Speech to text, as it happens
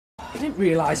didn't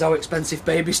realise how expensive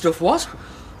baby stuff was.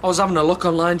 I was having a look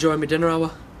online during my dinner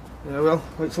hour. Yeah, well,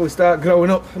 wait till we start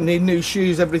growing up and need new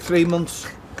shoes every 3 months.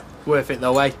 Worth it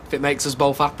though, eh? If it makes us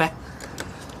both happy.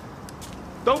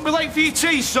 Don't be late for your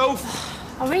tea,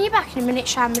 Soph. I'll ring you back in a minute,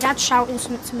 Sian. My dad's shouting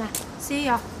something to me. See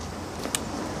ya.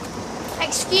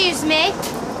 Excuse me.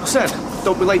 I said,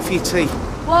 don't be late for your tea.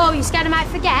 Whoa, you scared I might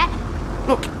forget?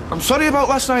 Look, I'm sorry about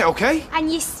last night, OK?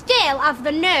 And you still have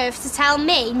the nerve to tell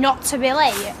me not to be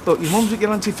late? Look, your mum's at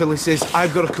your Auntie Phyllis's,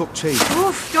 I've got a cup of tea.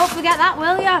 Oof, don't forget that,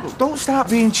 will ya? Look, don't start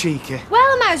being cheeky. Well,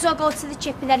 I might as well go to the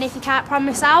chippy then if you can't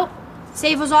promise out.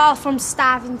 Save us all from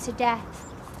starving to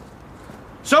death.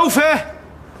 Sophie!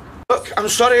 Look, I'm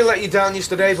sorry I let you down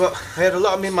yesterday, but I had a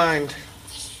lot on my mind.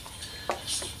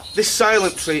 This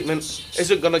silent treatment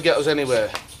isn't going to get us anywhere.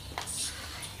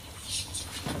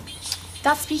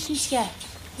 Dad's speaking to you.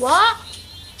 What?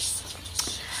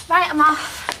 Right, I'm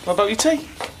off. What about your tea?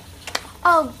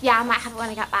 Oh, yeah, I might have it when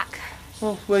I get back.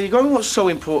 Well, where are you going? What's so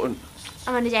important?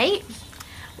 I'm on a date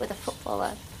with a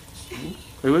footballer.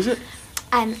 Who is it?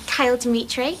 Kyle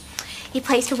Dimitri. He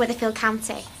plays for Weatherfield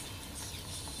County.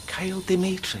 Kyle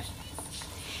Dimitri.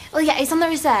 Well, yeah, he's on the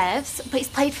reserves, but he's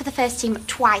played for the first team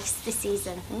twice this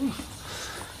season.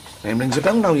 Name rings a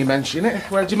bell now you mention it.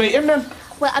 Where'd you meet him then?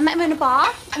 Well, I met him in a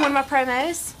bar in one of my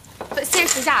promos. But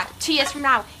seriously, Dad, 2 years from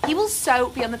now, he will so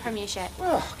be on the Premiership.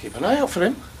 Well, keep an eye out for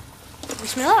him.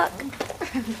 Wish me luck.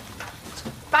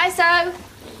 Bye, So.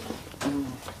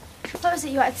 What was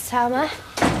it you wanted to tell me?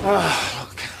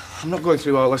 Look, I'm not going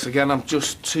through all this again. I'm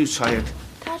just too tired.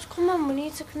 Dad, come on, we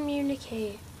need to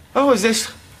communicate. Oh, is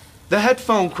this the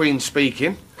headphone queen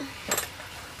speaking?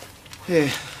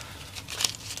 Here.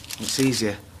 It's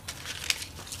easier.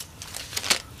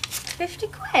 50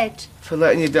 quid? For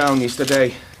letting you down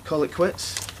yesterday. Call it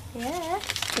quits.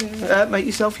 Yeah. Make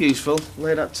yourself useful.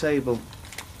 Lay that table.